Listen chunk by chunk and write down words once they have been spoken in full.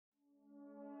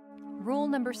Rule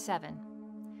number 7.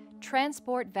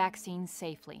 Transport vaccines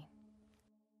safely.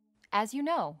 As you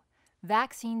know,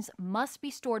 vaccines must be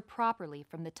stored properly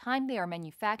from the time they are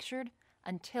manufactured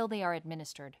until they are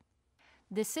administered.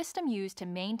 The system used to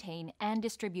maintain and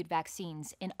distribute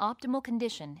vaccines in optimal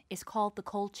condition is called the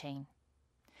cold chain.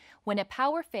 When a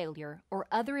power failure or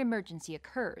other emergency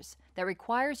occurs that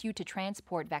requires you to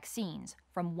transport vaccines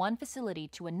from one facility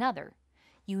to another,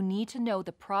 you need to know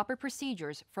the proper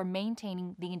procedures for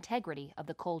maintaining the integrity of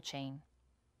the cold chain.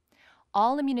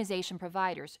 All immunization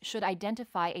providers should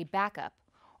identify a backup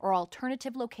or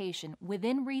alternative location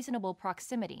within reasonable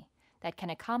proximity that can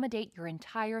accommodate your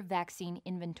entire vaccine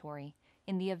inventory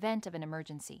in the event of an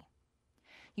emergency.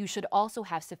 You should also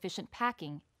have sufficient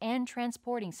packing and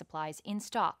transporting supplies in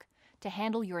stock to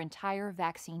handle your entire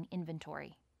vaccine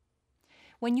inventory.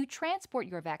 When you transport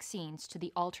your vaccines to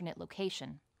the alternate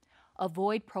location,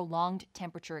 avoid prolonged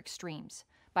temperature extremes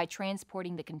by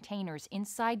transporting the containers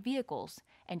inside vehicles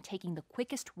and taking the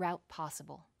quickest route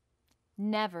possible.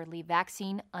 Never leave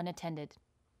vaccine unattended.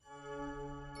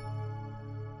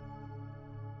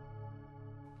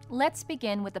 Let's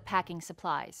begin with the packing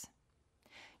supplies.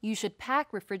 You should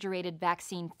pack refrigerated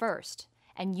vaccine first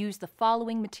and use the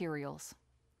following materials.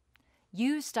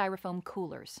 Use styrofoam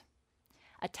coolers.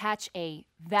 Attach a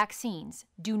 "Vaccines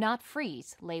Do Not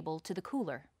Freeze" label to the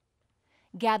cooler.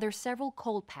 Gather several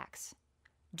cold packs.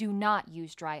 Do not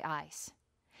use dry ice.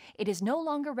 It is no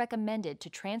longer recommended to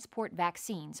transport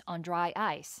vaccines on dry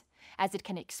ice, as it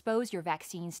can expose your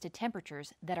vaccines to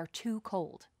temperatures that are too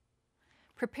cold.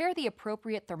 Prepare the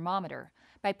appropriate thermometer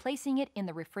by placing it in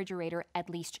the refrigerator at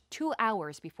least 2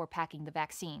 hours before packing the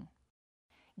vaccine.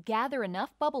 Gather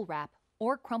enough bubble wrap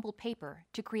or crumpled paper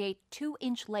to create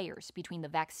 2-inch layers between the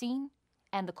vaccine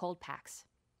and the cold packs.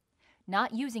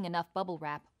 Not using enough bubble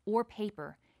wrap or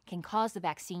paper can cause the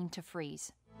vaccine to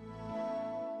freeze.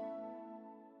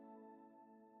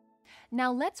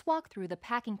 Now let's walk through the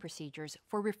packing procedures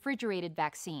for refrigerated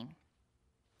vaccine.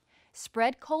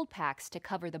 Spread cold packs to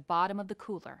cover the bottom of the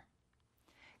cooler.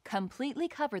 Completely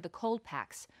cover the cold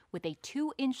packs with a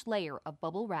 2-inch layer of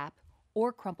bubble wrap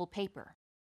or crumpled paper.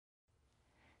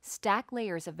 Stack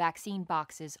layers of vaccine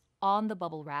boxes on the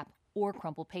bubble wrap or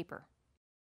crumpled paper.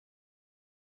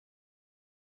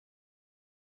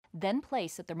 Then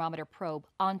place a thermometer probe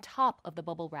on top of the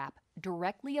bubble wrap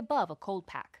directly above a cold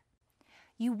pack.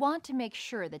 You want to make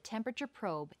sure the temperature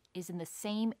probe is in the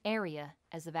same area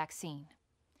as the vaccine.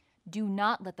 Do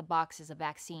not let the boxes of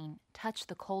vaccine touch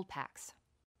the cold packs.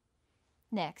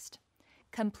 Next,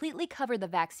 completely cover the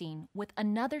vaccine with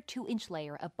another 2-inch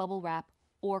layer of bubble wrap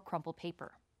or crumpled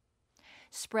paper.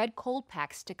 Spread cold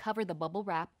packs to cover the bubble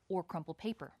wrap or crumpled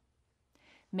paper.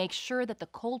 Make sure that the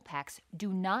cold packs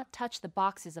do not touch the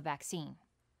boxes of vaccine.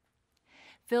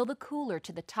 Fill the cooler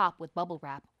to the top with bubble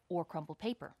wrap or crumpled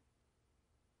paper.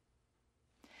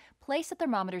 Place the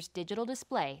thermometer's digital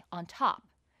display on top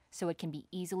so it can be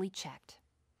easily checked.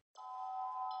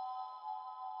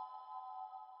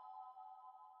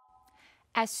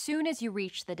 As soon as you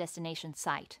reach the destination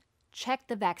site, check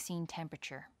the vaccine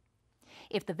temperature.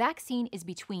 If the vaccine is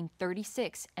between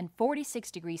 36 and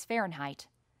 46 degrees Fahrenheit,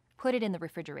 put it in the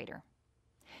refrigerator.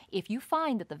 If you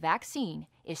find that the vaccine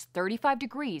is 35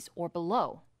 degrees or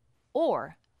below,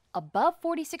 or above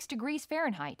 46 degrees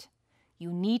Fahrenheit,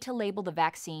 you need to label the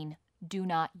vaccine "Do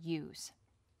Not Use."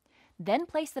 Then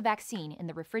place the vaccine in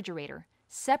the refrigerator,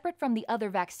 separate from the other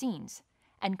vaccines,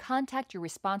 and contact your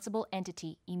responsible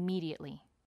entity immediately.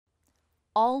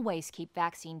 Always keep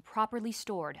vaccine properly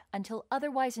stored until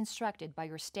otherwise instructed by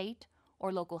your state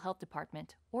or local health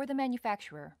department or the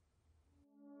manufacturer.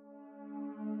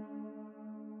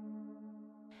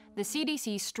 The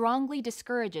CDC strongly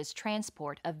discourages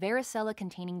transport of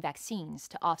varicella-containing vaccines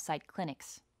to off-site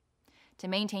clinics. To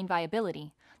maintain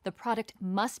viability, the product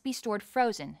must be stored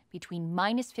frozen between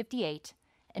 -58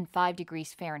 and 5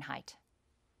 degrees Fahrenheit.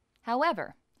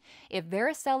 However, if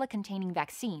varicella-containing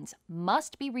vaccines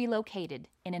must be relocated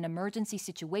in an emergency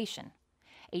situation,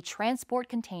 a transport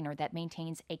container that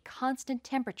maintains a constant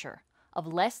temperature of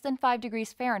less than 5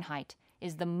 degrees Fahrenheit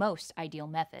is the most ideal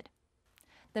method.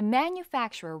 The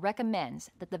manufacturer recommends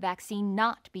that the vaccine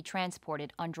not be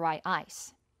transported on dry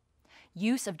ice.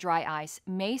 Use of dry ice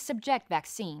may subject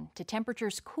vaccine to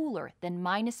temperatures cooler than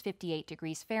 -58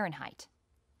 degrees Fahrenheit.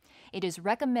 It is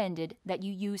recommended that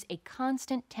you use a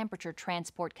constant temperature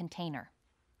transport container.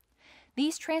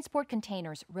 These transport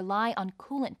containers rely on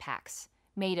coolant packs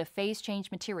made of phase change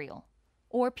material,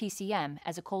 or PCM,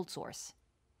 as a cold source.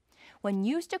 When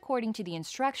used according to the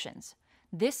instructions,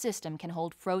 this system can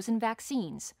hold frozen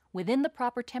vaccines within the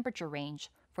proper temperature range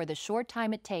for the short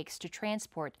time it takes to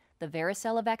transport the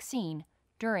varicella vaccine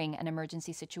during an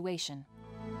emergency situation.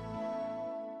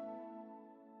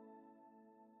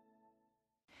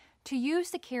 To use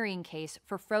the carrying case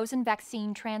for frozen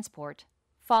vaccine transport,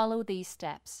 follow these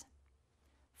steps.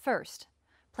 First,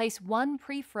 place one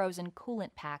pre-frozen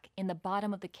coolant pack in the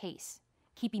bottom of the case,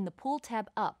 keeping the pull tab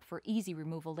up for easy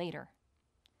removal later.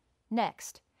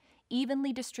 Next,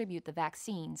 evenly distribute the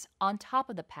vaccines on top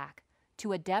of the pack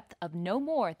to a depth of no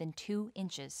more than 2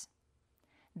 inches.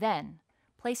 Then,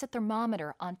 place a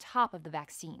thermometer on top of the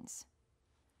vaccines.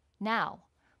 Now,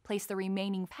 place the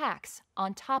remaining packs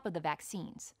on top of the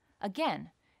vaccines,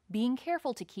 again, being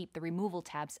careful to keep the removal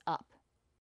tabs up.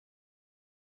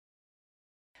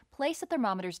 Place the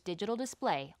thermometer's digital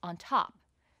display on top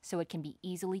so it can be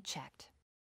easily checked.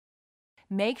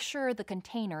 Make sure the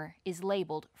container is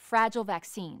labeled Fragile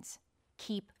Vaccines,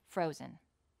 Keep Frozen.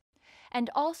 And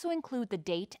also include the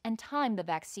date and time the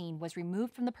vaccine was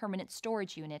removed from the permanent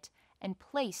storage unit and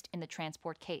placed in the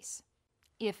transport case.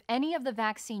 If any of the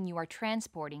vaccine you are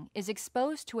transporting is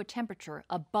exposed to a temperature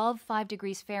above 5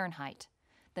 degrees Fahrenheit,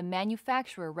 the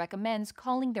manufacturer recommends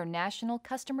calling their National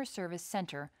Customer Service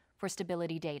Center for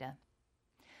stability data.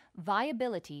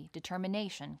 Viability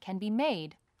determination can be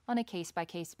made on a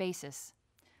case-by-case basis.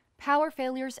 Power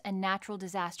failures and natural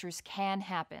disasters can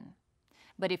happen,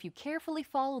 but if you carefully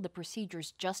follow the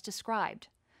procedures just described,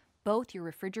 both your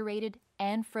refrigerated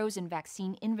and frozen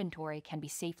vaccine inventory can be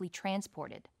safely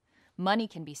transported, money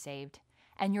can be saved,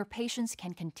 and your patients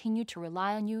can continue to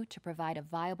rely on you to provide a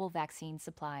viable vaccine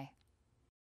supply.